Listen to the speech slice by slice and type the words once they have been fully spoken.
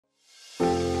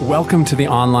Welcome to the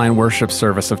online worship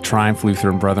service of Triumph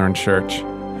Lutheran Brethren Church.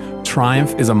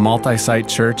 Triumph is a multi-site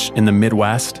church in the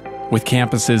Midwest with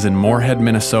campuses in Moorhead,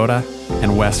 Minnesota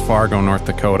and West Fargo, North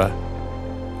Dakota.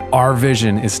 Our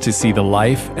vision is to see the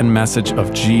life and message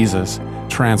of Jesus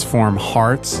transform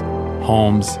hearts,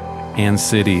 homes, and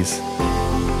cities.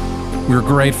 We're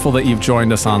grateful that you've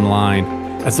joined us online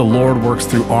as the Lord works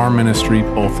through our ministry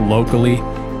both locally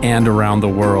and around the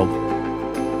world.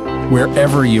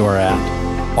 Wherever you are at,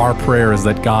 our prayer is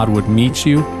that God would meet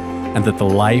you and that the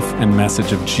life and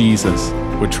message of Jesus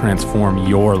would transform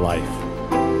your life.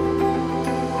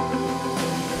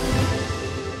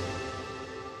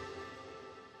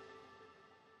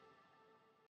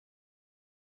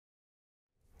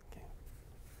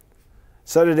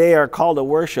 So today our call to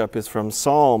worship is from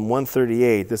Psalm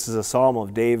 138. This is a psalm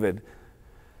of David.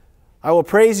 I will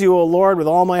praise you, O Lord, with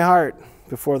all my heart.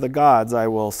 Before the gods I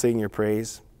will sing your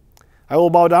praise. I will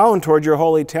bow down toward your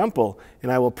holy temple, and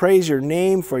I will praise your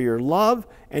name for your love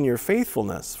and your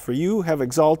faithfulness, for you have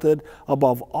exalted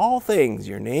above all things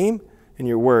your name and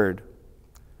your word.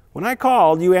 When I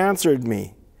called, you answered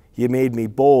me. You made me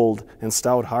bold and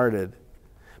stout-hearted.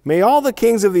 May all the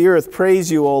kings of the earth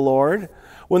praise you, O Lord,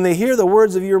 when they hear the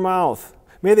words of your mouth.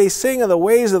 May they sing of the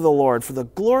ways of the Lord, for the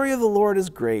glory of the Lord is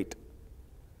great.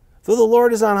 Though the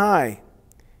Lord is on high,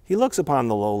 he looks upon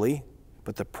the lowly,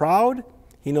 but the proud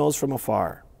he knows from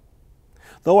afar.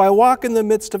 Though I walk in the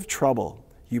midst of trouble,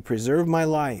 you preserve my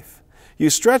life.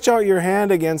 You stretch out your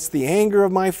hand against the anger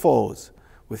of my foes.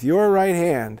 With your right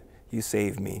hand you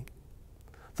save me.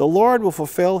 The Lord will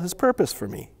fulfill his purpose for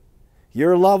me.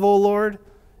 Your love, O Lord,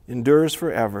 endures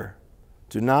forever.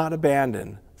 Do not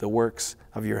abandon the works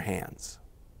of your hands.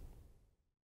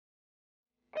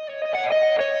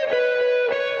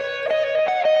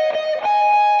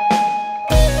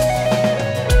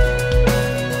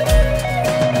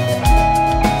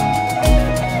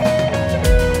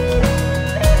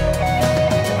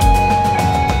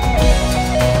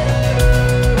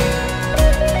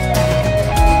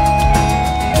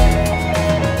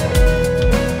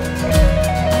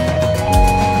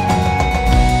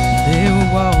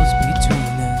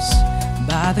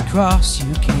 Cross,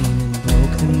 you came and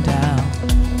broke them down.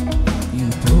 You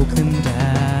broke them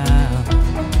down.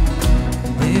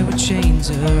 There were chains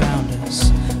around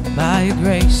us. By your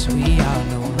grace we are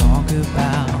no longer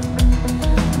bound.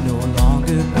 No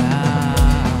longer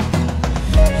bound.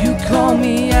 You call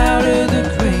me out of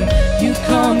the grave. You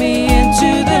call me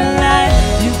into the light.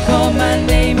 You called my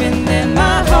name and then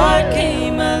my heart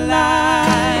came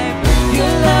alive.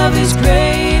 Your love is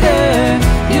greater.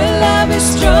 Your love is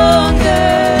stronger.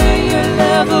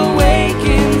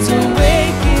 Awakens,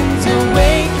 awakens,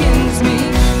 awakens me.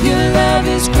 Your love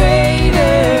is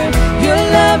greater. Your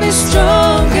love is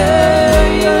stronger.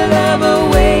 Your love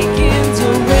awakens,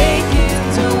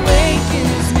 awakens,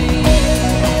 awakens me.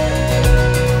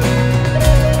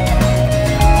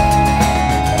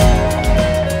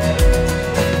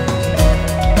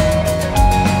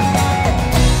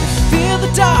 Feel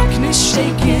the darkness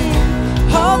shaking.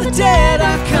 All the dead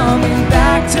are coming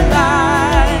back to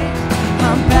life.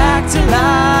 I'm back to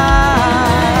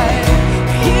life.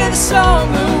 Hear the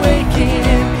song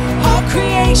awakening. All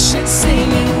creation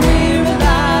singing, we're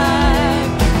alive.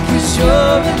 'Cause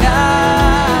you're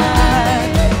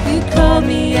alive. You call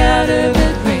me out of the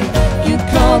grave. You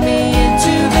call me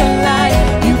into the light.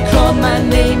 You called my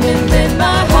name and then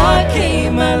my heart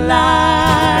came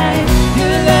alive.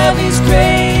 Your love is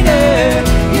greater.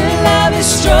 Your love is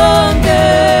stronger.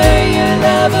 Your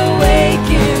love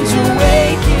awakens,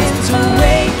 awakens,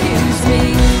 awakens me.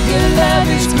 Your love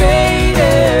is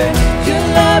greater. Your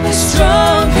love is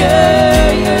stronger.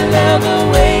 Your love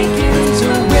awakens,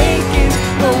 awakens,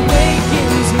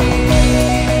 awakens me.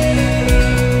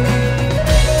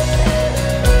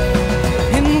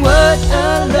 And what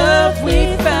a love we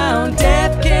found.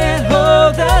 Death can't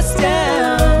hold us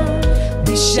down.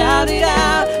 We shout it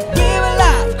out. We're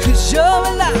alive 'cause you're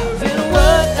alive. And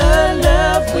what a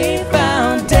love we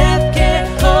found. Death can't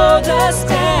hold us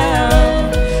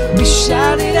down. We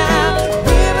shout it out,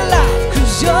 we're alive,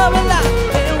 'cause you're alive.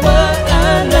 And what a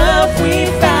love we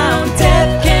found.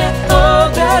 Death can't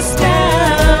hold us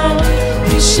down.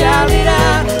 We shout it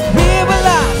out, we're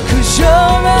alive, 'cause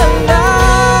you're alive.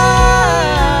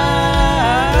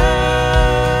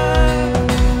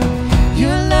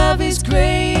 Your love is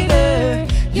greater.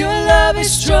 Your love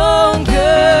is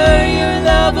stronger. Your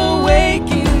love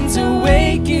awakens,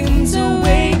 awakens,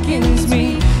 awakens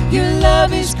me. Your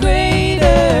love is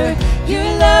greater. Your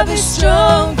love is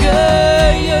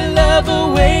stronger. Your love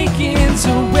awakens,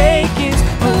 awakens,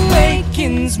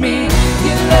 awakens me.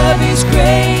 Your love is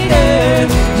greater.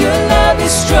 Your love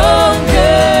is stronger.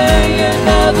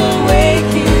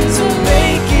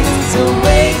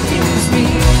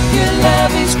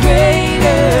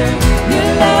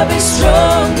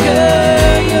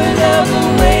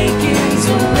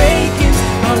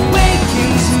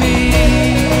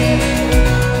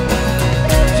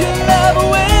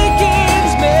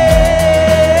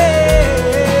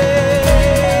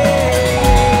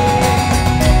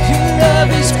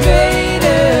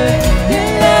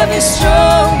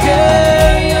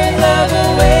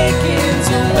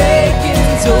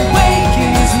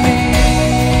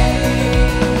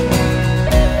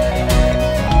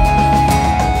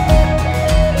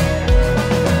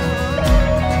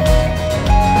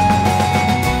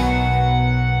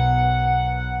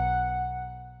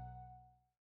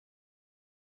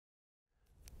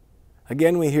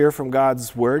 Again, we hear from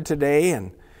God's word today,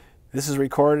 and this is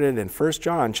recorded in 1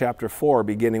 John chapter 4,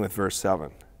 beginning with verse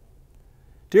 7.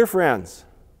 Dear friends,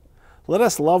 let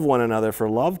us love one another, for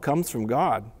love comes from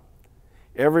God.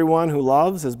 Everyone who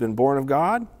loves has been born of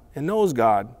God and knows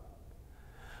God.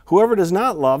 Whoever does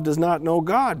not love does not know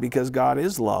God, because God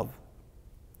is love.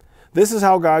 This is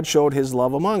how God showed his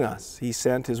love among us. He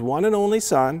sent his one and only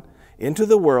Son into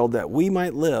the world that we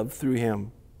might live through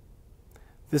him.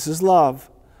 This is love,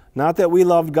 not that we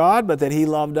loved God, but that he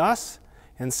loved us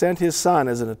and sent his Son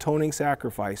as an atoning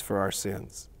sacrifice for our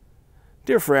sins.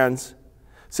 Dear friends,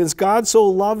 since God so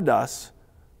loved us,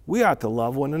 we ought to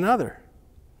love one another.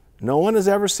 No one has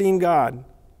ever seen God,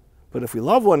 but if we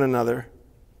love one another,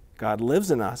 God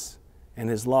lives in us, and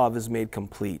his love is made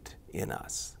complete in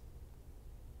us.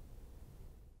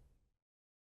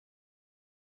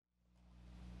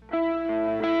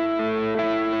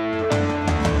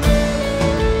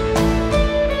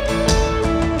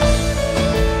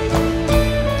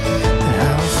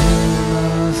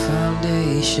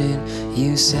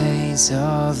 You saints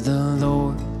of the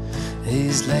Lord,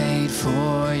 is laid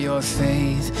for your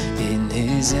faith in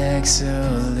his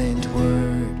excellent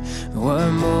word.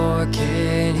 What more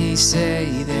can he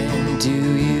say than to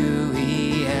you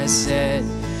he has said?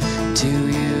 To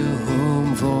you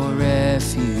whom for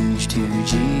refuge to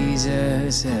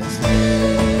Jesus have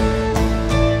fled.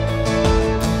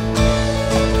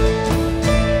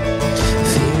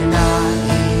 Fear not,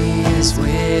 he is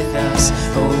with us.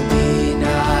 Oh, be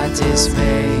not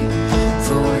dismayed,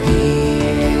 for he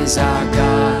is our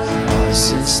God, our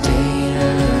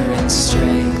sustainer and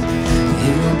strength.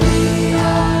 He'll be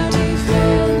our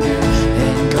defender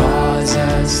and cause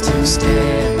us to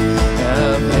stand,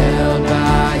 upheld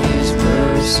by his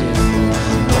merciful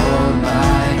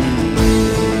almighty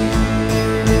hand.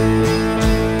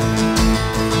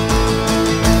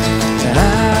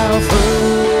 How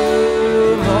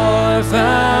firm our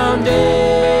foundation,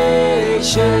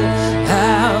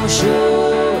 how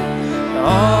sure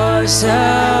our salvation,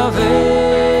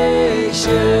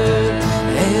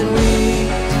 and we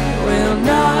will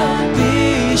not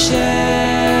be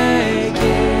shaken.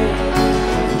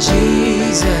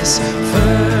 Jesus,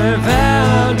 firm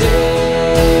foundation.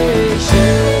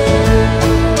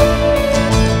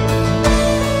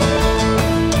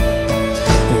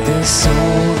 The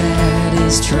soul that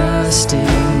is trusting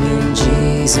in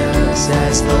Jesus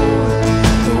as Lord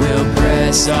will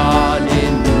press on,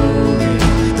 enduring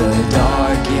the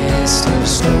darkest of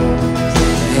storms.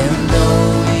 And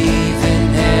though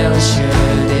even hell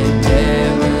should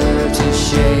endeavor to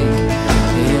shake,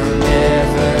 he'll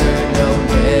never, no,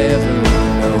 never,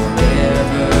 no,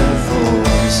 never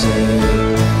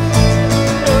forsake.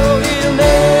 Oh, he'll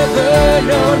never,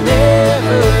 no,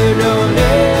 never, no,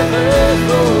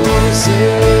 never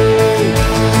forsake.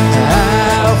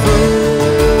 How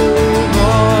firm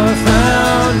our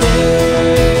foundation,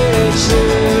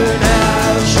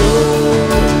 how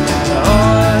sure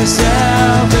our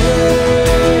salvation,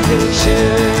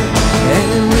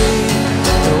 and we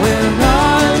will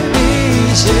not be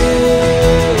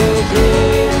shaken.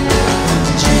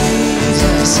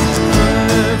 Jesus,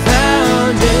 firm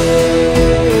foundation.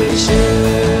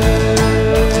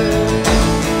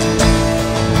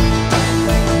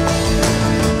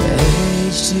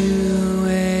 Age to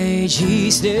age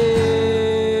he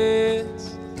stands,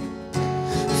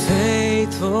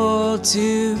 faithful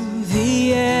to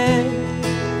the end.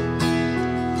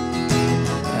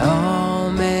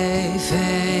 All may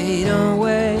fade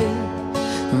away,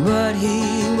 but he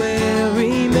will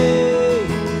remain.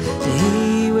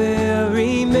 He will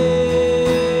remain.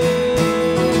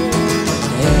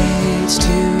 Age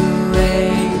to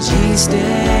age he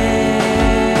stands,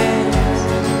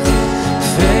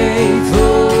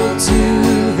 faithful to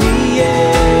the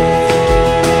end.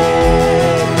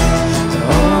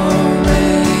 All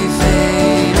may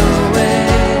fade away,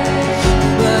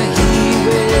 but he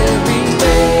will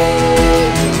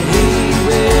remain. He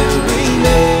will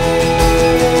remain.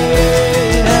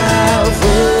 How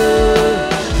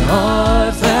firm our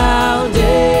foundation,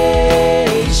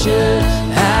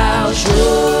 how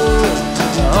sure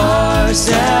our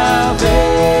salvation,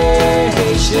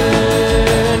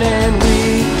 and we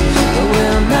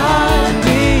will not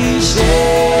be shaken.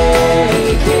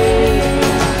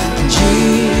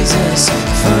 Jesus,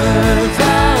 firm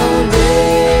foundation.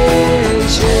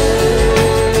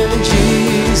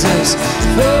 Jesus,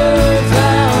 firm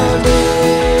foundation.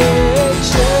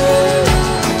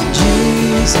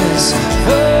 Jesus,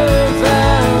 firm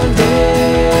foundation.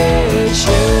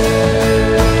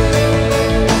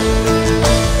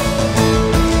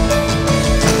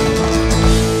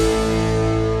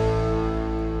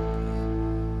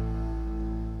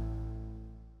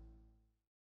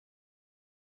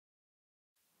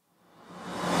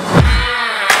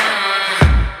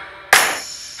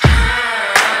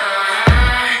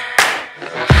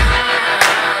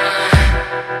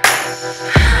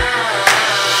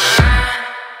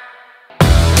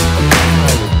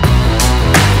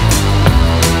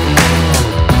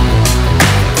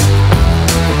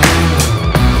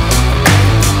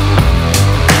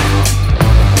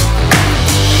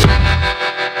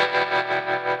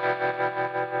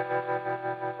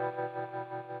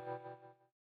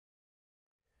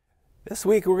 This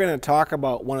week we're going to talk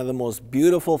about one of the most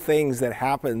beautiful things that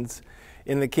happens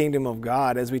in the kingdom of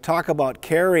God as we talk about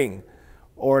caring,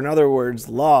 or in other words,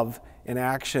 love in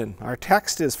action. Our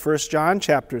text is 1 John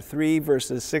chapter 3,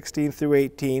 verses 16 through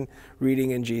 18, reading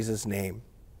in Jesus' name.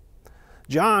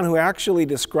 John, who actually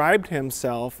described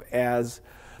himself as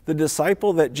the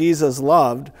disciple that Jesus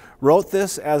loved, wrote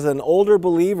this as an older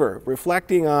believer,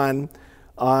 reflecting on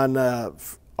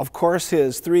of course,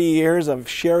 his 3 years of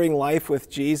sharing life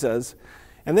with Jesus,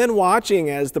 and then watching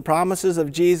as the promises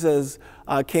of Jesus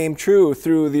came true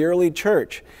through the early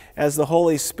church, as the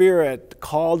Holy Spirit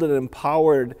called and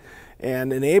empowered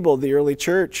and enabled the early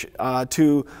church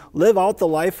to live out the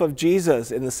life of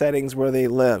Jesus in the settings where they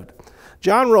lived.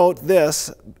 John wrote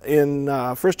this in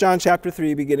 1 John chapter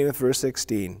 3, beginning with verse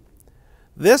 16.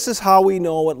 "This is how we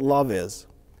know what love is.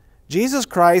 Jesus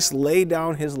Christ laid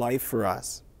down his life for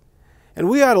us, and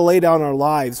we ought to lay down our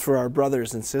lives for our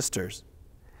brothers and sisters.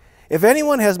 If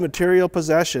anyone has material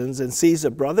possessions and sees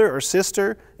a brother or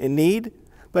sister in need,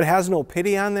 but has no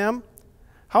pity on them,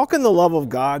 how can the love of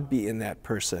God be in that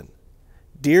person?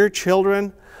 Dear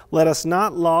children, let us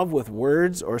not love with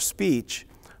words or speech,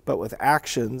 but with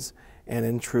actions and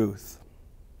in truth."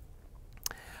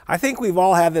 I think we've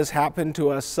all had this happen to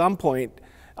us some point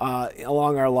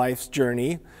along our life's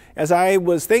journey. As I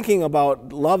was thinking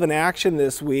about love in action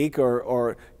this week,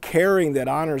 or caring that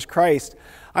honors Christ,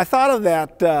 I thought of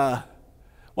that, I'm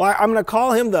going to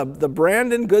call him the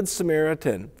Brandon Good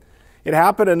Samaritan. It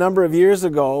happened a number of years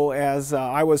ago as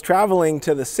I was traveling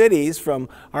to the cities from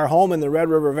our home in the Red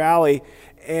River Valley,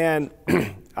 and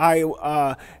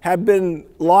I had been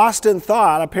lost in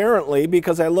thought, apparently,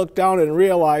 because I looked down and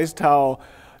realized how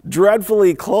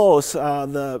dreadfully close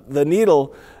the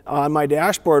needle on my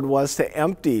dashboard was to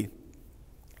empty.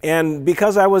 And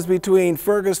because I was between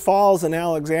Fergus Falls and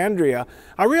Alexandria,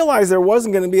 I realized there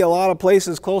wasn't going to be a lot of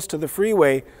places close to the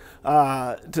freeway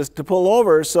to pull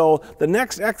over. So the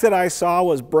next exit I saw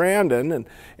was Brandon,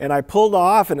 and I pulled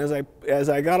off, and as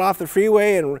I got off the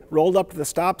freeway and rolled up to the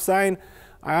stop sign,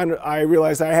 I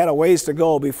realized I had a ways to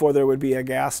go before there would be a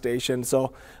gas station.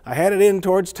 So I headed in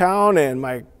towards town, and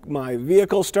my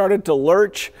vehicle started to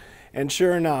lurch. And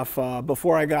sure enough,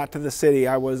 before I got to the city,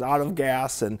 I was out of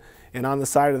gas and on the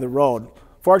side of the road.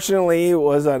 Fortunately, it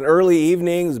was an early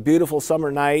evening. It was a beautiful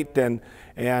summer night, and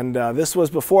this was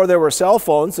before there were cell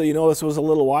phones, so you know this was a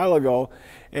little while ago.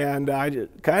 And I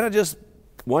kind of just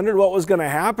wondered what was going to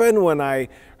happen when I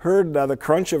heard the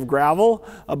crunch of gravel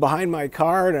behind my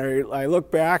car, and I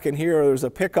looked back, and here there was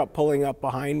a pickup pulling up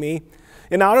behind me.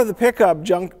 And out of the pickup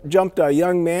jumped a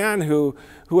young man who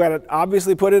had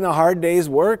obviously put in a hard day's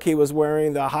work. He was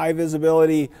wearing the high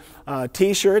visibility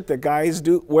t-shirt that guys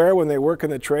wear when they work in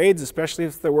the trades, especially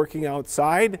if they're working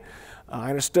outside. I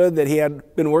understood that he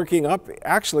had been working up in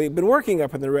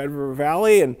the Red River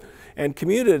Valley and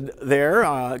commuted there,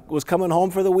 was coming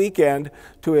home for the weekend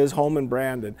to his home in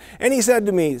Brandon. And he said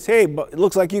to me, "Hey, it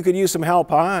looks like you could use some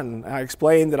help, huh?" And I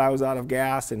explained that I was out of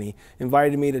gas, and he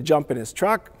invited me to jump in his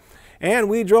truck. And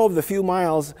we drove the few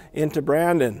miles into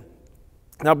Brandon.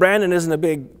 Now, Brandon isn't a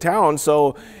big town,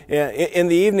 so in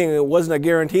the evening it wasn't a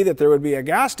guarantee that there would be a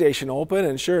gas station open,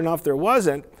 and sure enough there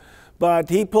wasn't. But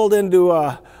he pulled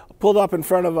up in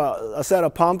front of a set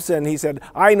of pumps, and he said,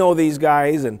 "I know these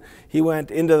guys," and he went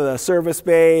into the service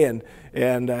bay and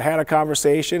had a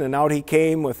conversation, and out he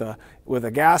came with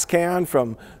a gas can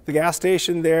from the gas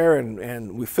station there,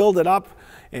 and we filled it up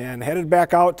and headed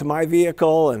back out to my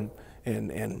vehicle and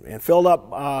filled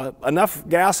up enough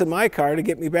gas in my car to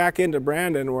get me back into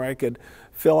Brandon where I could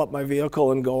fill up my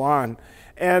vehicle and go on.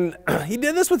 And he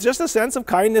did this with just a sense of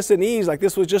kindness and ease, like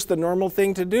this was just the normal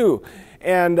thing to do.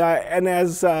 And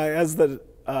as the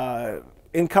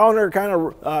encounter kind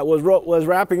of was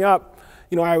wrapping up,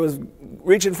 you know, I was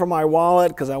reaching for my wallet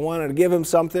because I wanted to give him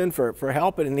something for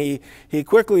help, and he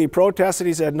quickly protested.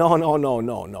 He said,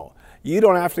 No. You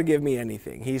don't have to give me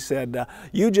anything. He said,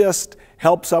 you just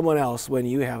help someone else when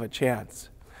you have a chance.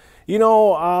 You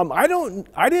know, I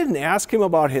didn't ask him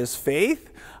about his faith.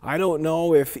 I don't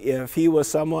know if he was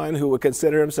someone who would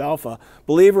consider himself a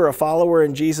believer, a follower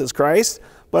in Jesus Christ.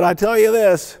 But I tell you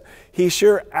this, he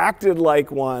sure acted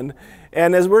like one.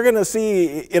 And as we're going to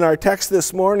see in our text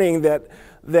this morning, that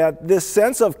this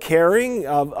sense of caring,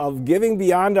 of giving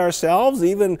beyond ourselves,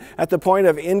 even at the point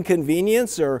of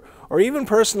inconvenience or even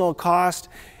personal cost,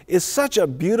 is such a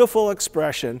beautiful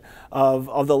expression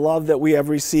of the love that we have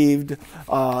received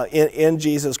in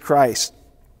Jesus Christ.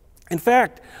 In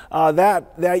fact,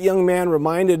 that young man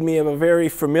reminded me of a very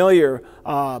familiar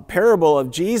parable of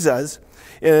Jesus.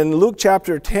 In Luke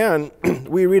chapter 10,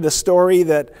 we read a story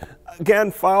that,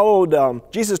 again, followed.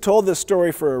 Jesus told this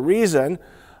story for a reason.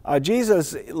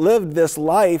 Jesus lived this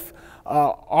life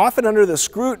often under the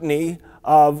scrutiny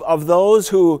of those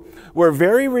who were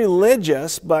very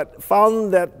religious, but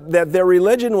found that their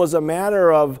religion was a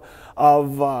matter of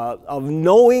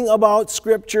knowing about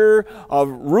Scripture, of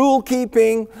rule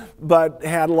keeping, but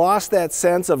had lost that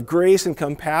sense of grace and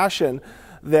compassion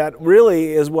that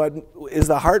really is what is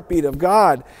the heartbeat of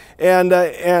God. And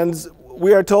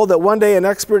we are told that one day an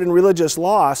expert in religious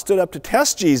law stood up to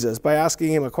test Jesus by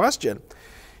asking him a question.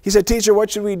 He said, "Teacher,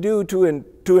 what should we do to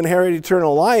inherit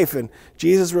eternal life?" And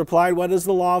Jesus replied, "What does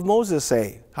the law of Moses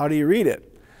say? How do you read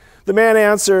it?" The man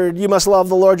answered, "You must love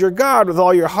the Lord your God with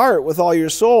all your heart, with all your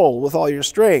soul, with all your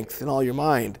strength, and all your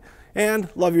mind, and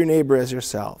love your neighbor as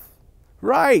yourself."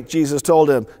 "Right," Jesus told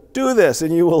him, "do this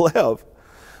and you will live."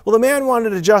 Well, the man wanted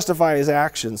to justify his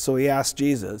actions, so he asked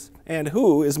Jesus, "And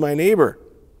who is my neighbor?"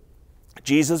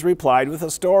 Jesus replied with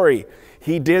a story.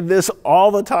 He did this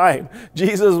all the time.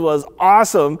 Jesus was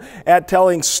awesome at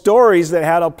telling stories that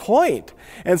had a point.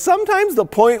 And sometimes the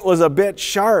point was a bit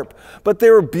sharp, but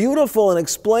they were beautiful in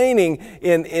explaining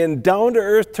in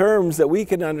down-to-earth terms that we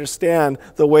can understand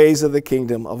the ways of the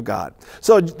kingdom of God.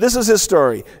 So this is his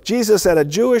story. Jesus said a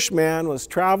Jewish man was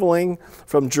traveling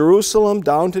from Jerusalem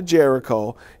down to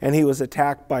Jericho, and he was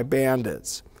attacked by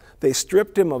bandits. They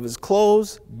stripped him of his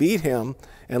clothes, beat him,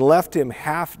 and left him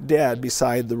half dead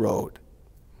beside the road.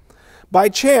 By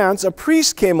chance, a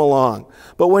priest came along,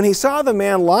 but when he saw the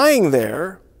man lying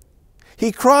there,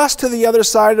 he crossed to the other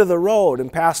side of the road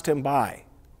and passed him by.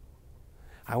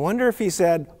 I wonder if he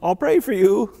said, "I'll pray for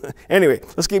you." Anyway,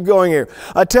 let's keep going here.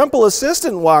 A temple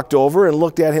assistant walked over and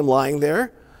looked at him lying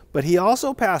there, but he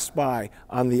also passed by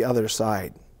on the other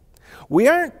side. We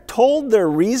aren't told their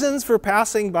reasons for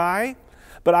passing by,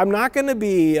 but I'm not going to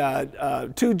be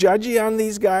too judgy on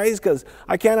these guys, because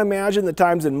I can't imagine the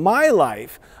times in my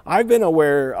life I've been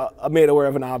made aware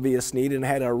of an obvious need and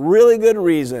had a really good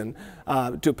reason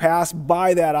to pass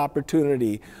by that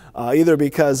opportunity, either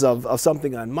because of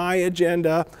something on my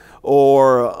agenda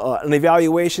or an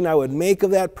evaluation I would make of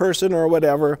that person or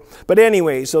whatever. But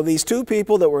anyway, so these two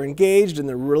people that were engaged in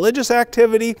the religious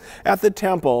activity at the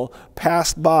temple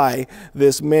passed by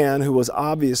this man who was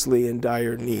obviously in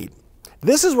dire need.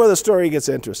 This is where the story gets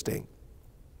interesting.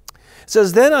 It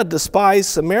says, then a despised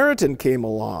Samaritan came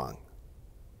along.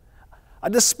 A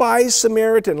despised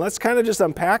Samaritan. Let's kind of just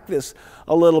unpack this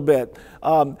a little bit.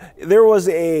 There was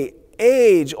a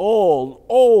age-old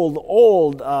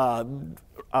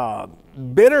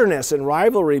bitterness and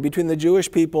rivalry between the Jewish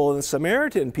people and the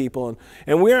Samaritan people.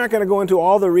 And we're not going to go into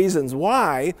all the reasons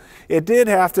why. It did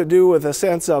have to do with a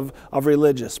sense of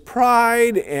religious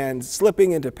pride and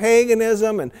slipping into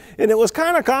paganism. And it was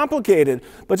kind of complicated.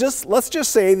 But let's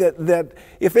just say that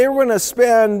if they were going to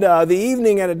spend the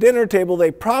evening at a dinner table,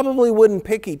 they probably wouldn't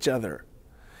pick each other.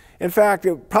 In fact,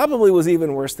 it probably was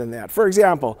even worse than that. For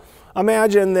example,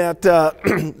 imagine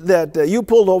that you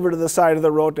pulled over to the side of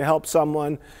the road to help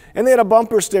someone, and they had a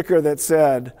bumper sticker that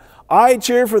said, "I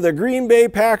cheer for the Green Bay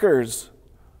Packers,"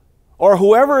 or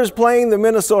 "whoever is playing the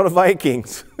Minnesota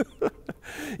Vikings."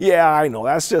 Yeah, I know,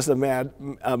 that's just a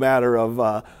matter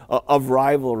of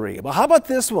rivalry. But how about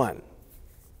this one?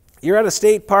 You're at a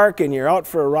state park and you're out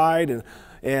for a ride,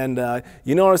 and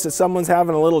you notice that someone's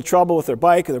having a little trouble with their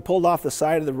bike, and they're pulled off the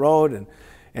side of the road,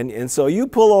 and so you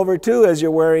pull over too as you're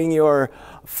wearing your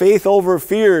Faith Over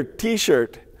Fear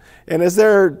t-shirt. And as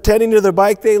they're tending to their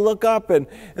bike, they look up and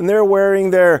they're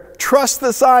wearing their Trust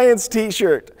the Science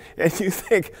t-shirt. And you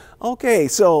think, okay,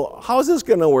 so how's this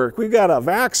going to work? We've got a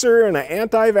vaxxer and an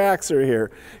anti-vaxxer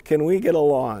here. Can we get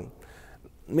along?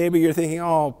 Maybe you're thinking,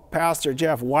 oh, Pastor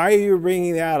Jeff, why are you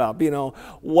bringing that up? You know,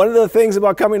 one of the things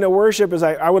about coming to worship is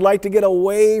I would like to get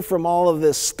away from all of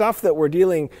this stuff that we're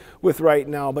dealing with right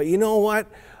now. But you know what?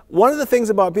 One of the things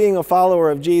about being a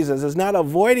follower of Jesus is not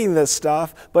avoiding this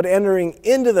stuff, but entering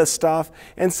into this stuff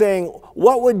and saying,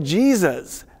 how would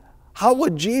Jesus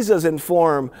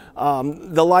inform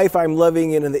the life I'm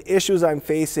living in and the issues I'm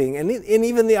facing and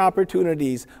even the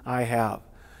opportunities I have?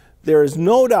 There is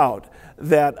no doubt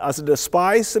that a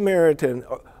despised Samaritan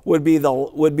would be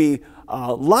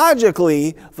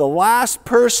logically the last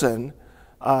person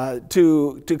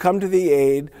to come to the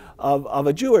aid of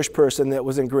a Jewish person that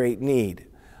was in great need.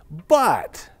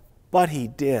 But he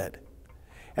did.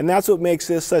 And that's what makes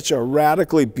this such a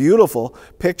radically beautiful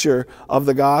picture of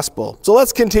the gospel. So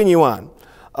let's continue on.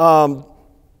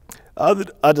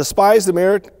 A despised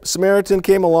Samaritan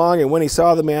came along, and when he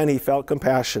saw the man, he felt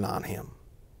compassion on him.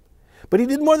 But he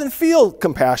did more than feel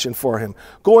compassion for him.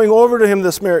 Going over to him,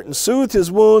 the Samaritan soothed his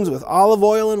wounds with olive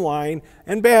oil and wine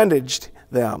and bandaged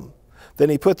them. Then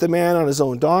he put the man on his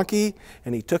own donkey,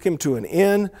 and he took him to an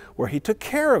inn where he took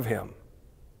care of him.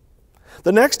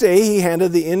 The next day he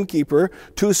handed the innkeeper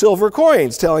 2 silver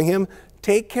coins, telling him,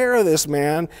 "Take care of this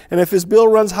man, and if his bill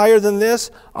runs higher than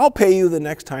this, I'll pay you the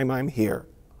next time I'm here."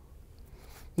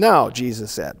 "Now,"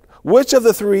 Jesus said, "which of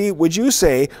the 3 would you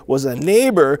say was a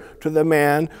neighbor to the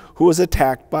man who was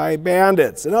attacked by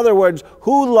bandits?" In other words,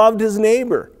 who loved his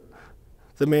neighbor?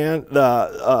 The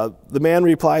man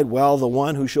replied, "Well, the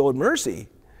one who showed mercy."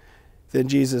 Then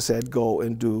Jesus said, "Go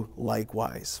and do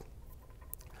likewise."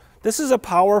 This is a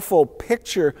powerful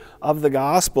picture of the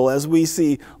gospel as we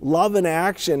see love in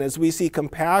action, as we see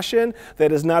compassion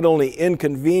that is not only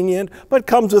inconvenient, but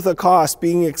comes with a cost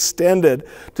being extended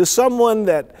to someone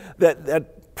that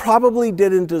probably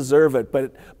didn't deserve it,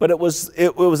 but it was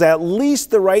at least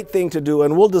the right thing to do,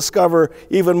 and we'll discover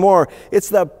even more. It's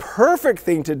the perfect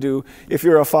thing to do if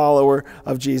you're a follower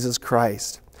of Jesus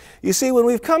Christ. You see, when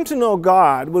we've come to know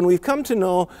God, when we've come to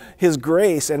know His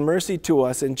grace and mercy to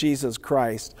us in Jesus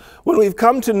Christ, when we've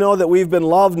come to know that we've been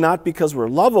loved not because we're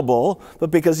lovable,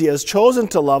 but because He has chosen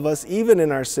to love us even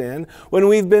in our sin, when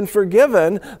we've been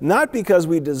forgiven not because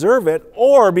we deserve it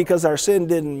or because our sin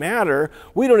didn't matter,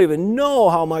 we don't even know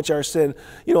how much our sin,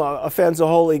 offends a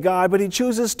holy God, but He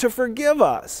chooses to forgive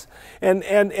us. And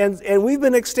we've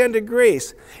been extended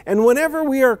grace. And whenever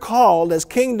we are called as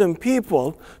kingdom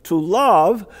people to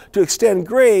love, to extend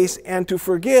grace, and to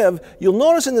forgive, you'll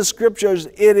notice in the scriptures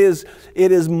it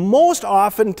is most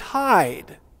often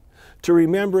tied to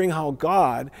remembering how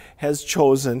God has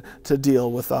chosen to deal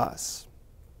with us.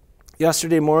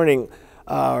 Yesterday morning,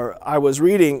 I was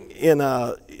reading in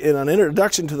an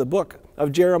introduction to the book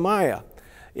of Jeremiah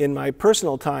in my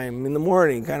personal time in the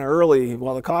morning, kind of early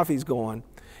while the coffee's going.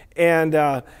 And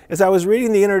as I was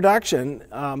reading the introduction,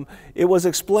 it was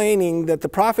explaining that the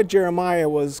prophet Jeremiah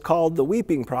was called the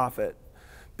weeping prophet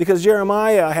because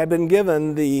Jeremiah had been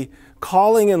given the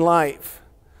calling in life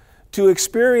to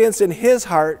experience in his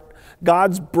heart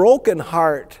God's broken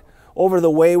heart over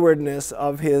the waywardness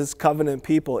of His covenant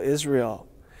people, Israel.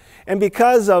 And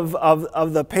because of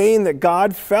the pain that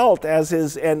God felt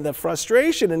and the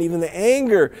frustration and even the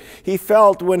anger He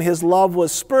felt when His love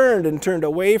was spurned and turned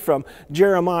away from,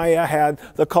 Jeremiah had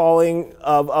the calling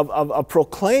of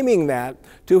proclaiming that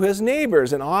to his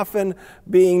neighbors, and often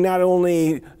being not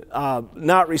only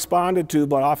not responded to,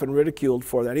 but often ridiculed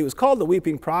for that. He was called the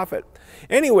weeping prophet.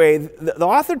 Anyway, the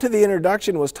author to the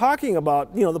introduction was talking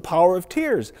about, the power of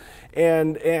tears.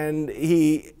 And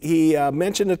he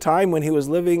mentioned a time when he was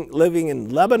living in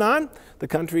Lebanon, the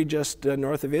country just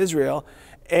north of Israel,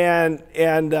 and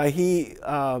he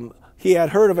had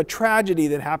heard of a tragedy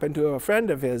that happened to a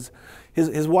friend of his.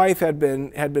 His wife had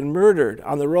been murdered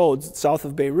on the roads south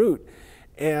of Beirut,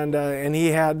 and he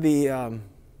had the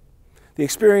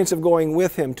experience of going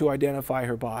with him to identify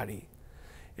her body.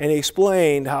 And he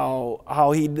explained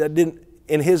how he didn't,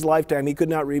 in his lifetime, he could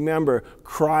not remember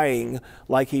crying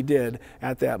like he did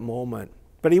at that moment.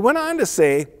 But he went on to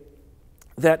say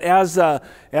that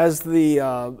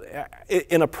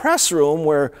in a press room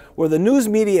where the news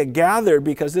media gathered,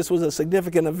 because this was a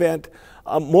significant event,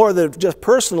 more than just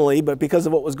personally, but because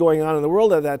of what was going on in the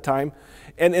world at that time,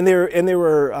 and they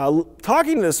were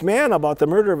talking to this man about the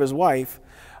murder of his wife.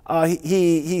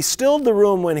 He stilled the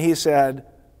room when he said,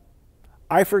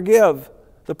 "I forgive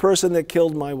the person that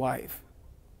killed my wife,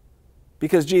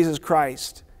 because Jesus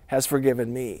Christ has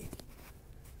forgiven me."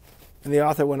 And the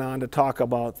author went on to talk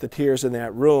about the tears in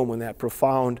that room when that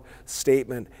profound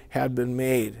statement had been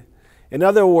made. In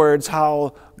other words,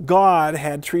 how God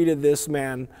had treated this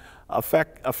man,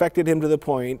 affected him to the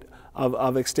point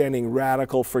of extending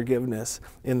radical forgiveness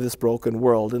in this broken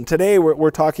world. And today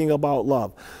we're talking about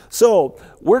love. So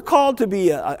we're called to be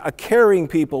a caring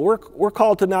people. We're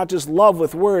called to not just love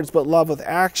with words, but love with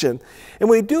action. And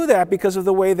we do that because of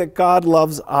the way that God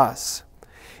loves us.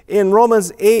 In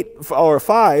Romans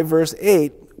 5, verse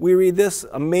 8, we read this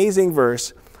amazing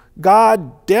verse: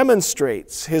 God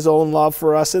demonstrates His own love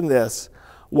for us in this: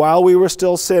 while we were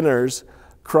still sinners,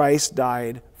 Christ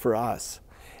died for us.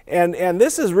 And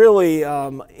this is really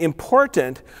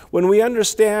important when we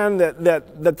understand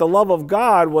that the love of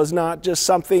God was not just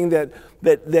something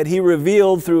that He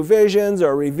revealed through visions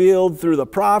or revealed through the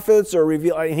prophets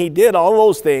and He did all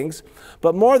those things,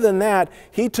 but more than that,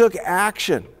 He took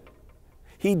action.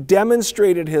 He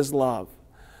demonstrated His love.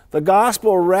 The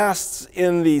gospel rests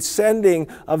in the sending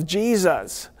of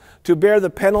Jesus to bear the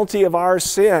penalty of our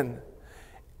sin.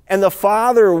 And the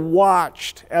Father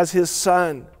watched as His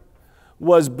Son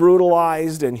was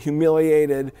brutalized and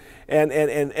humiliated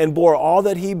and bore all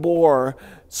that He bore,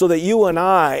 so that you and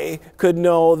I could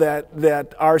know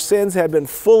that our sins had been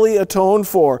fully atoned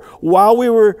for. While we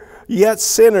were yet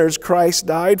sinners, Christ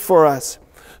died for us.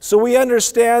 So we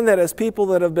understand that as people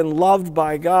that have been loved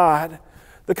by God,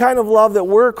 the kind of love that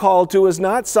we're called to is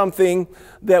not something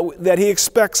that He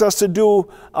expects us to do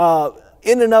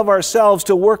in and of ourselves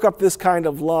to work up this kind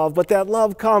of love, but that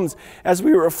love comes as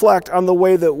we reflect on the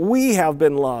way that we have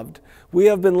been loved. We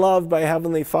have been loved by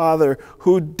Heavenly Father,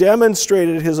 who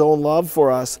demonstrated His own love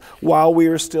for us while we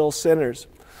were still sinners.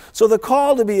 So the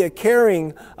call to be a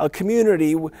caring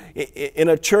community in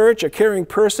a church, a caring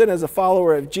person as a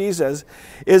follower of Jesus,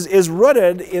 is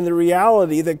rooted in the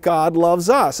reality that God loves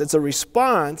us. It's a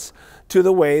response to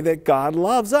the way that God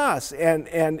loves us. And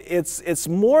it's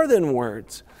more than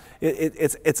words.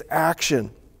 It's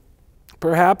action.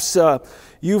 Perhaps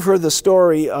you've heard the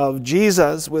story of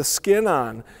Jesus with skin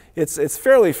on. It's a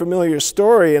fairly familiar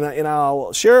story, and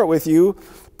I'll share it with you.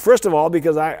 First of all,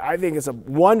 because I think it's a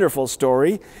wonderful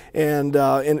story, and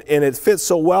it fits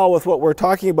so well with what we're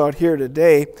talking about here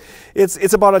today.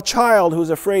 It's about a child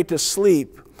who's afraid to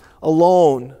sleep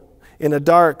alone in a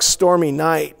dark, stormy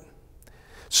night.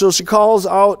 So she calls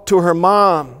out to her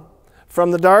mom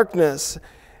from the darkness,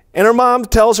 and her mom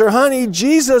tells her, "Honey,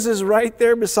 Jesus is right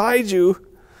there beside you."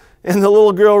 And the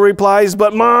little girl replies,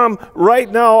 "But Mom, right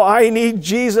now I need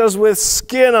Jesus with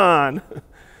skin on."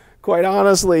 Quite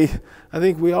honestly, I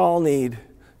think we all need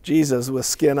Jesus with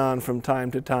skin on from time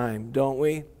to time, don't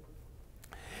we?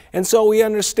 And so we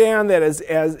understand that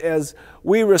as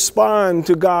we respond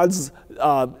to God's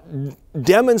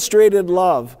demonstrated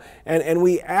love, and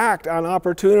we act on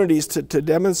opportunities to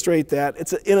demonstrate that,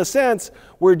 it's in a sense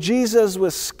we're Jesus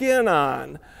with skin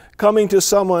on, coming to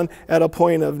someone at a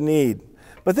point of need.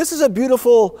 But this is a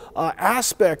beautiful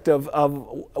aspect of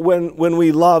when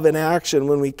we love in action,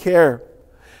 when we care.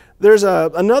 There's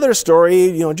another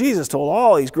story. Jesus told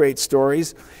all these great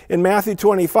stories. In Matthew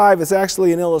 25, it's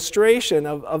actually an illustration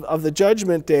of the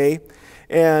judgment day.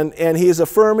 And he is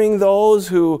affirming those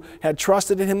who had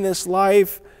trusted in him in this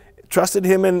life,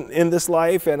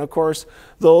 and of course,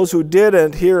 those who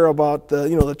didn't hear about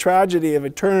the tragedy of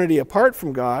eternity apart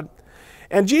from God.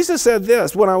 And Jesus said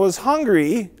this, "When I was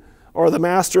hungry," or the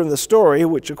master in the story,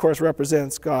 which of course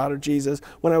represents God or Jesus,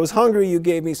 "when I was hungry, you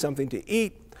gave me something to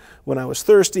eat. When I was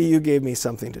thirsty, you gave me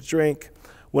something to drink.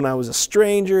 When I was a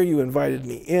stranger, you invited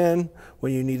me in.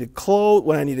 When I needed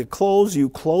clothes, you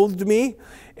clothed me.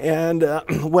 And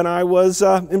when I was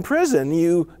in prison,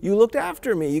 you looked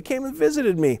after me. You came and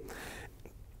visited me."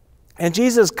 And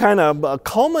Jesus kind of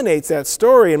culminates that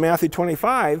story in Matthew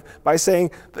 25 by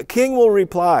saying, "The king will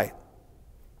reply."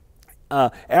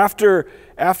 After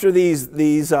these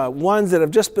ones that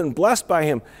have just been blessed by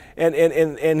him,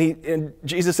 and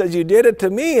Jesus says, "You did it to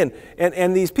me,"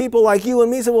 and these people like you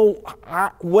and me said, "Well,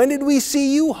 when did we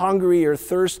see you hungry or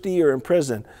thirsty or in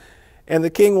prison?" And the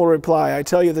king will reply, "I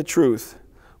tell you the truth,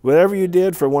 whatever you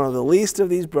did for one of the least of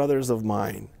these brothers of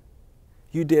mine,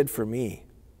 you did for me."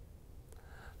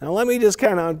 Now let me just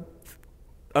kind of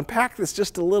unpack this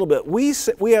just a little bit. We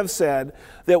have said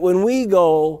that when we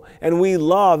go and we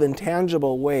love in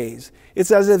tangible ways,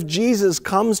 it's as if Jesus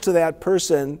comes to that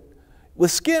person with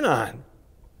skin on.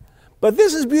 But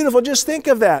this is beautiful. Just think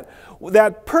of that.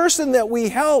 That person that we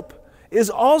help is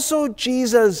also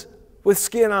Jesus with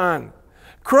skin on.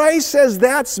 Christ says,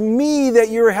 "That's me that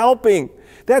you're helping.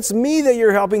 That's me that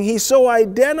you're helping." He so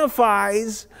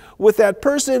identifies with that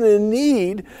person in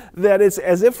need that it's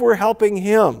as if we're helping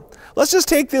him. Let's just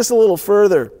take this a little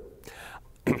further.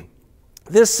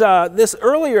 This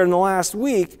earlier in the last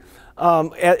week,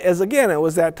 as again, it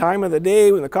was that time of the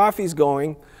day when the coffee's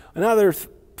going. Another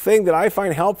thing that I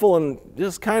find helpful in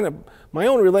just kind of my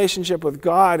own relationship with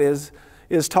God is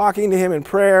talking to Him in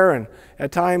prayer, and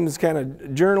at times kind of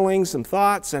journaling some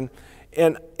thoughts. And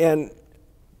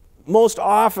most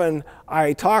often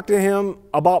I talk to Him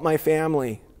about my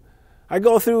family. I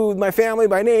go through my family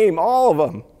by name, all of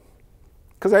them,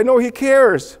 because I know He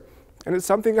cares, and it's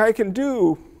something I can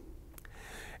do.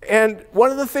 And one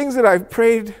of the things that I've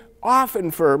prayed often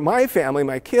for my family,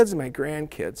 my kids and my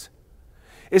grandkids,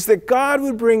 is that God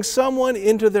would bring someone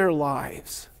into their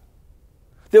lives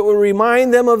that would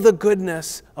remind them of the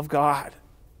goodness of God,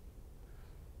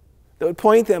 that would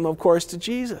point them, of course, to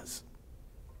Jesus.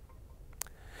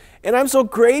 And I'm so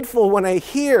grateful when I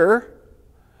hear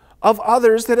of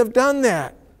others that have done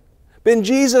that, been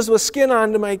Jesus with skin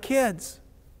on to my kids.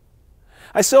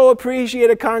 I so appreciate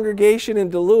a congregation in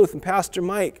Duluth and Pastor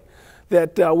Mike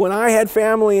that when I had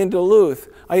family in Duluth,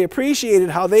 I appreciated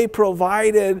how they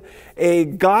provided a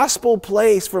gospel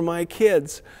place for my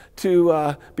kids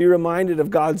to be reminded of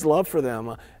God's love for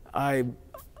them. I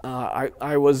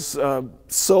was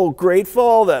so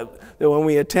grateful that when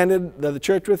we attended the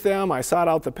church with them, I sought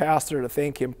out the pastor to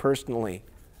thank him personally.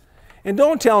 And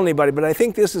don't tell anybody, but I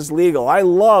think this is legal. I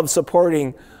love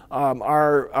supporting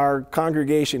our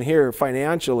congregation here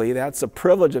financially. That's a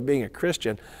privilege of being a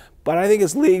Christian. But I think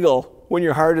it's legal when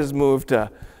your heart is moved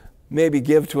to maybe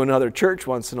give to another church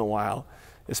once in a while,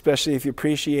 especially if you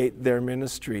appreciate their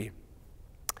ministry.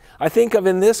 I think of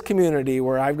in this community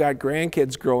where I've got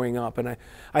grandkids growing up, and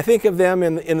I think of them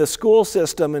in the school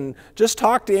system, and just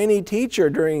talk to any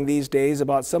teacher during these days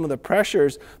about some of the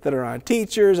pressures that are on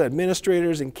teachers,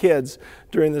 administrators, and kids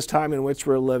during this time in which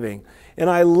we're living. And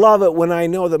I love it when I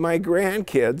know that my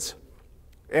grandkids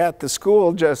at the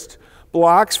school just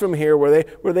blocks from here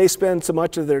where they spend so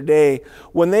much of their day,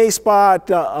 when they spot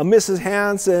Mrs.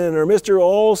 Hansen or Mr.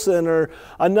 Olson or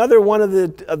another one of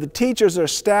the teachers or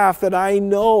staff that I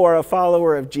know are a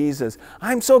follower of Jesus,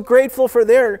 I'm so grateful that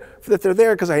they're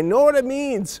there, because I know what it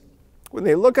means when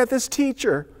they look at this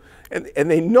teacher and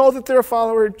they know that they're a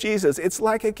follower of Jesus. It's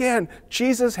like, again,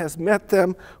 Jesus has met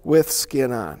them with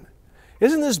skin on.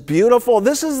 Isn't this beautiful?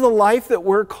 This is the life that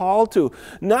we're called to.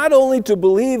 Not only to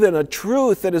believe in a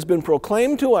truth that has been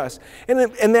proclaimed to us, and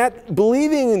that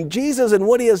believing in Jesus and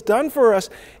what He has done for us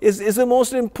is the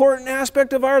most important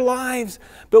aspect of our lives.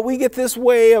 But we get this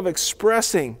way of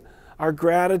expressing our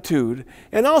gratitude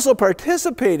and also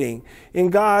participating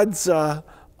in God's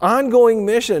ongoing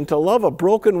mission to love a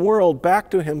broken world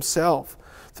back to Himself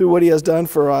through what He has done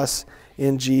for us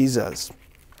in Jesus.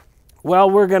 Well,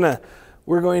 we're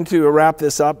going to wrap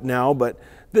this up now, but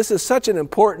this is such an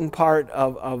important part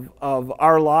of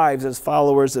our lives as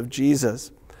followers of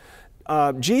Jesus.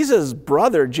 Jesus'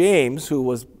 brother James, who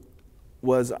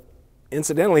was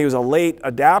incidentally, he was a late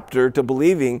adapter to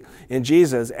believing in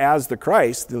Jesus as the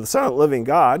Christ, the Son of the living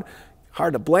God.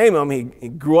 Hard to blame him. He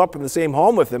grew up in the same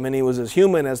home with him, and he was as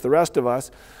human as the rest of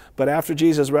us. But after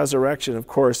Jesus' resurrection, of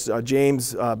course,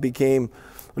 James became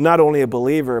not only a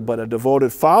believer, but a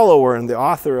devoted follower and the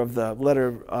author of the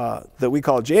letter that we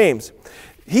call James.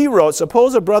 He wrote,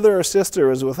 "Suppose a brother or sister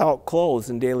is without clothes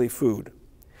and daily food.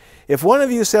 If one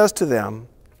of you says to them,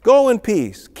 'Go in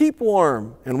peace, keep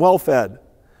warm and well fed,'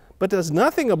 but does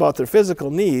nothing about their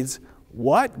physical needs,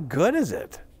 what good is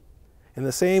it? In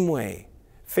the same way,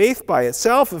 faith by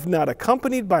itself, if not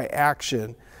accompanied by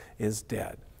action, is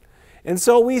dead." And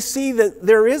so we see that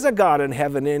there is a God in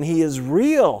heaven, and He is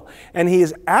real, and He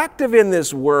is active in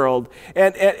this world,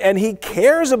 and He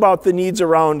cares about the needs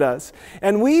around us.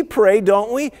 And we pray,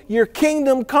 don't we? Your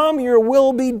kingdom come, your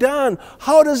will be done.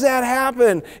 How does that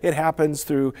happen? It happens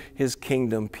through His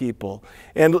kingdom people.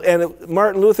 And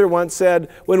Martin Luther once said,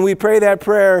 when we pray that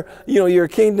prayer, your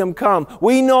kingdom come,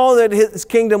 we know that His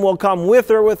kingdom will come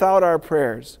with or without our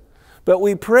prayers. But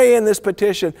we pray in this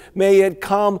petition, may it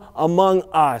come among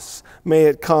us. May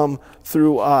it come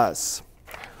through us.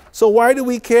 So why do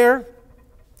we care?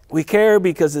 We care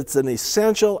because it's an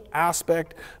essential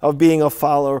aspect of being a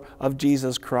follower of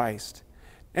Jesus Christ.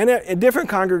 And different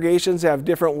congregations have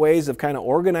different ways of kind of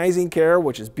organizing care,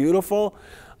 which is beautiful.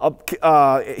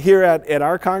 Here at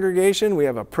our congregation, we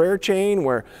have a prayer chain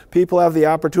where people have the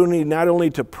opportunity not only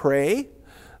to pray,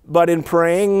 but in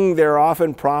praying, they're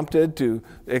often prompted to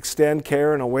extend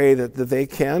care in a way that they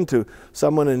can to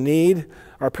someone in need.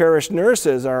 Our parish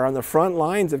nurses are on the front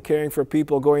lines of caring for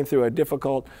people going through a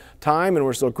difficult time, and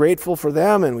we're so grateful for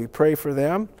them, and we pray for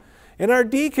them. And our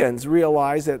deacons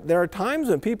realize that there are times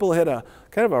when people hit a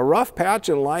kind of a rough patch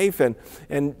in life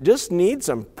and just need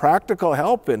some practical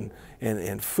help in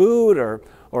food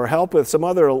or help with some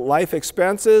other life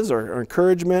expenses or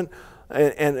encouragement.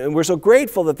 And we're so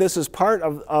grateful that this is part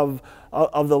of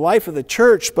the life of the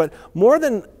church. But more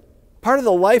than part of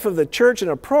the life of the church in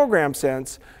a program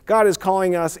sense, God is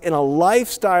calling us in a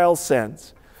lifestyle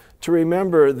sense to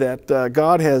remember that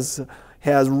God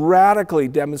has radically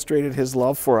demonstrated His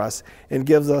love for us and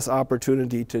gives us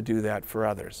opportunity to do that for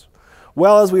others.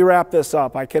 Well, as we wrap this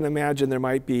up, I can imagine there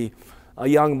might be a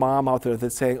young mom out there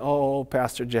that's saying, "Oh,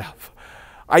 Pastor Jeff,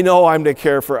 I know I'm to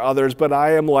care for others, but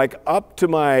I am like up to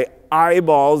my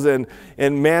eyeballs in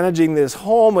managing this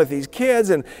home with these kids.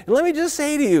 And let me just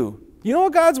say to you, you know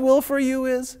what God's will for you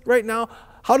is right now?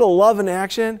 How to love in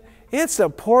action? It's to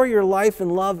pour your life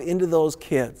and love into those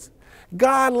kids.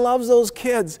 God loves those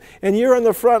kids, and you're on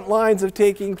the front lines of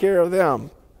taking care of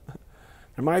them.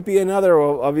 There might be another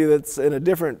of you that's in a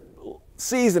different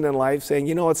season in life saying,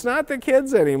 it's not the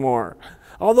kids anymore.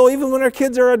 Although even when our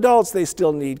kids are adults, they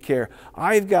still need care.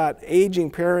 I've got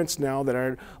aging parents now that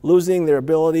are losing their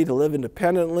ability to live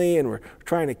independently, and we're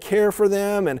trying to care for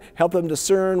them and help them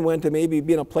discern when to maybe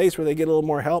be in a place where they get a little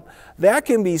more help. That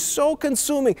can be so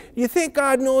consuming. You think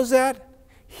God knows that?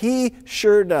 He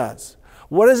sure does.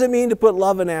 What does it mean to put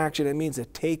love in action? It means to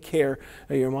take care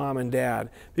of your mom and dad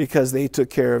because they took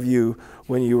care of you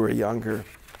when you were younger.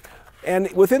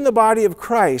 And within the body of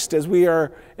Christ, as we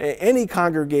are any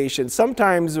congregation,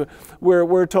 sometimes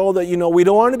we're told that, we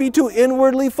don't want to be too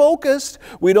inwardly focused.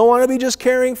 We don't want to be just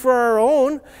caring for our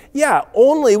own. Yeah,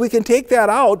 only we can take that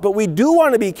out, but we do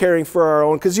want to be caring for our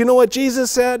own. Because you know what Jesus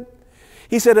said?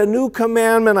 He said, a new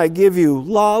commandment I give you,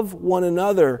 love one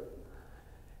another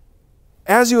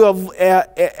as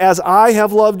I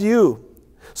have loved you.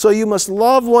 So you must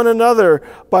love one another.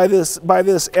 By this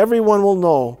everyone will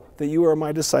know that you are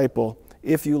my disciple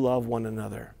if you love one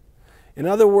another. In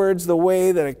other words, the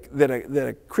way that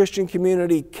a Christian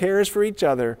community cares for each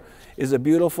other is a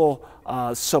beautiful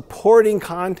supporting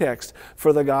context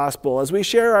for the gospel. As we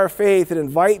share our faith and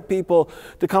invite people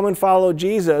to come and follow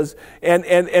Jesus, and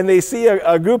they see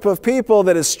a group of people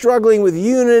that is struggling with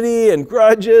unity and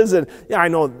grudges, and I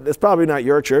know it's probably not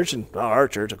your church, and our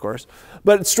church, of course,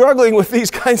 but struggling with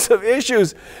these kinds of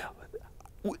issues,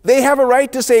 they have a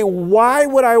right to say, why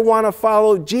would I want to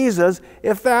follow Jesus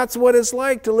if that's what it's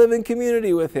like to live in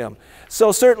community with him?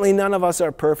 So certainly none of us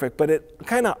are perfect, but it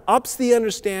kind of ups the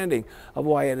understanding of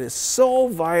why it is so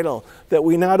vital that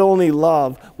we not only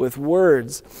love with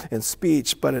words and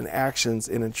speech, but in actions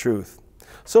and in truth.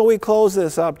 So we close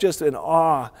this up just in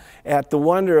awe at the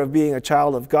wonder of being a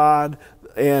child of God,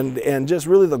 and just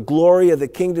really the glory of the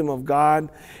kingdom of God.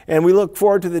 And we look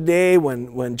forward to the day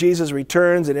when Jesus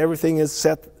returns and everything is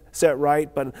set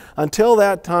right. But until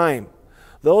that time,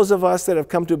 those of us that have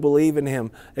come to believe in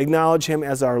him acknowledge him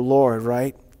as our Lord,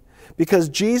 right? Because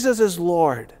Jesus is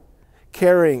Lord,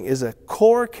 caring is a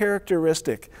core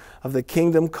characteristic of the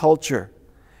kingdom culture,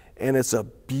 and it's a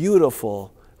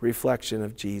beautiful reflection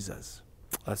of Jesus.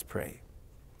 Let's pray.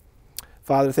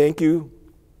 Father, thank you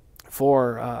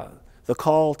for the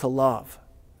call to love.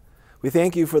 We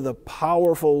thank you for the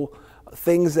powerful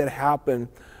things that happen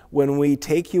when we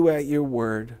take you at your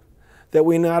word, that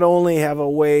we not only have a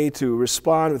way to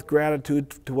respond with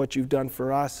gratitude to what you've done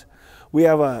for us, we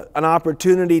have an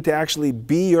opportunity to actually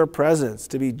be your presence,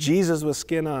 to be Jesus with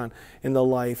skin on in the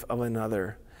life of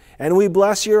another. And we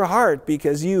bless your heart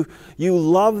because you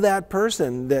love that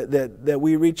person that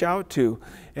we reach out to.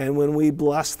 And when we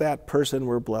bless that person,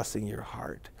 we're blessing your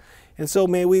heart. And so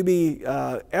may we be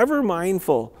ever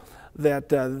mindful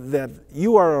that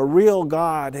you are a real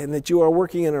God and that you are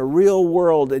working in a real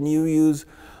world, and you use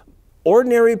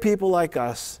ordinary people like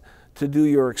us to do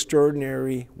your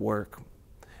extraordinary work.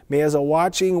 May, as a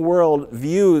watching world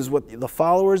views what the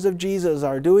followers of Jesus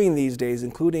are doing these days,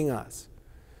 including us,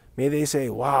 may they say,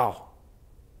 wow,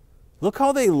 look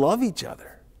how they love each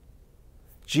other.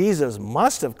 Jesus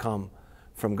must have come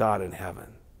from God in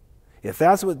heaven. If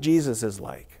that's what Jesus is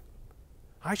like,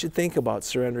 I should think about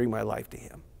surrendering my life to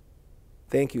him.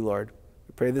 Thank you, Lord.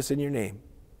 We pray this in your name.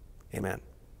 Amen.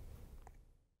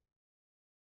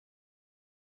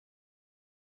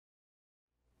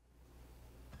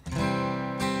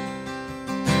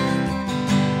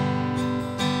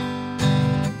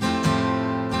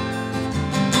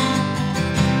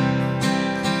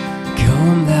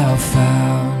 Come thou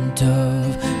fount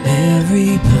of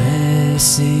every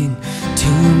blessing, to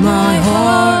my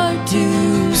heart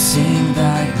do sing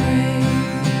thy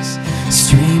praise.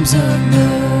 Streams of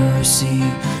mercy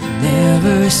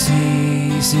never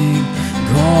ceasing,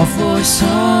 call for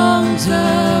songs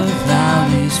of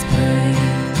loudest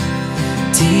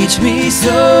praise. Teach me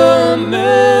some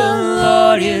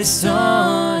melodious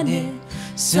sonnet,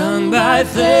 sung by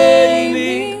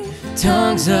flaming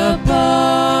tongues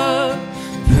above.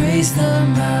 Praise the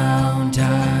mount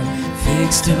I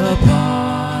fixed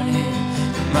upon it,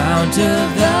 the mount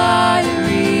of thy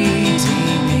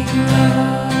redeeming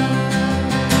love.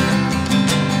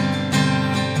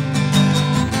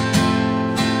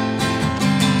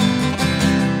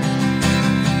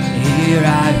 Here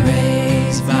I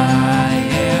raise my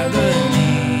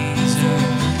Ebenezer,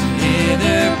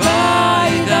 hither by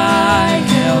thy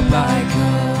help I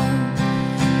come,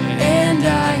 and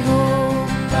I hope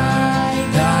by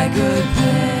thy good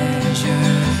pleasure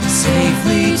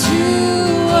safely to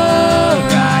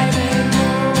arrive at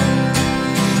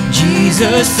home.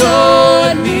 Jesus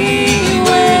taught me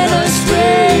when a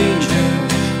stranger,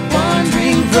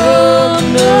 wandering from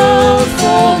the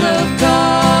fold of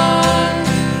God,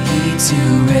 he to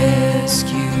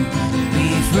rescue me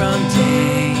from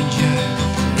danger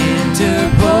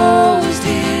interposed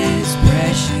his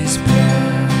precious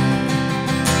blood.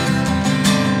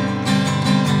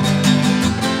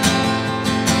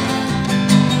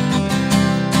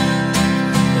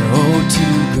 Oh, to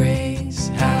grace,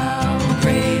 how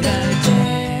great a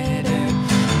debtor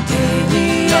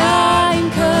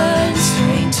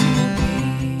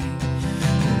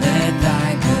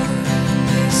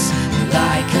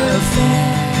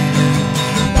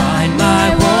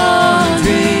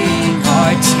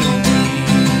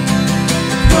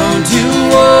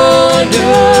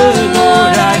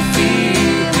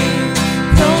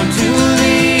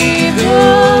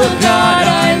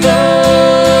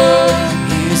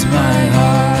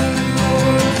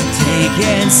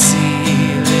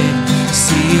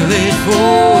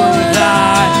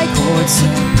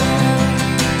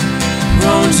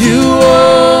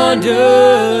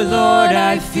reminder, Lord,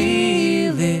 I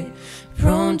feel it,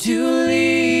 prone to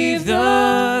leave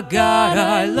the God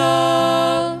I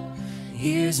love.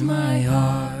 Here's my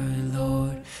heart,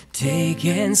 Lord, take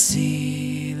and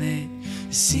seal it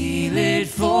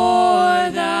for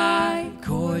thy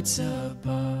courts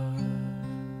above.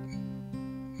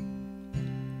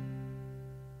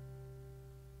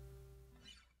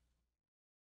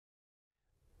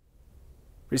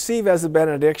 Receive as a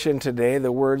benediction today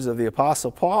the words of the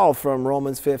Apostle Paul from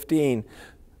Romans 15.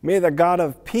 May the God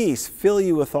of peace fill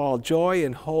you with all joy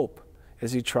and hope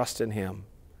as you trust in him,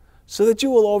 so that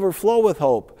you will overflow with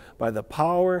hope by the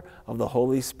power of the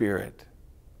Holy Spirit.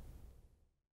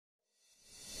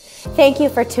 Thank you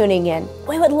for tuning in.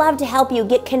 We would love to help you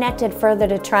get connected further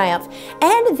to Triumph,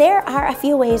 and there are a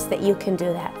few ways that you can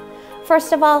do that.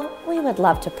 First of all, we would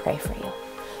love to pray for you.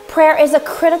 Prayer is a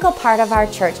critical part of our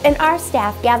church, and our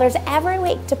staff gathers every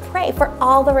week to pray for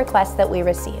all the requests that we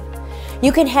receive.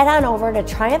 You can head on over to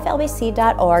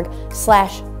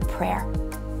triumphlbc.org/prayer.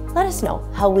 Let us know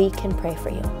how we can pray for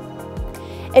you.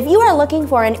 If you are looking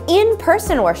for an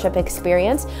in-person worship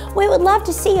experience, we would love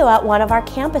to see you at one of our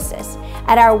campuses.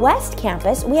 At our West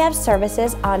Campus, we have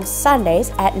services on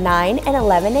Sundays at 9 and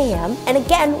 11 a.m. and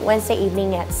again Wednesday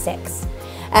evening at 6.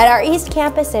 At our East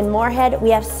Campus in Moorhead, we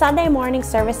have Sunday morning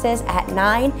services at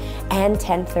 9 and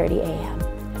 10:30 a.m.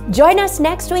 Join us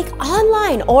next week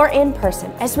online or in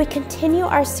person as we continue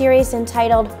our series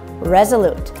entitled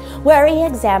Resolute, where we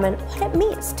examine what it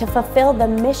means to fulfill the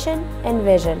mission and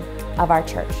vision of our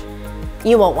church.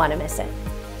 You won't want to miss it.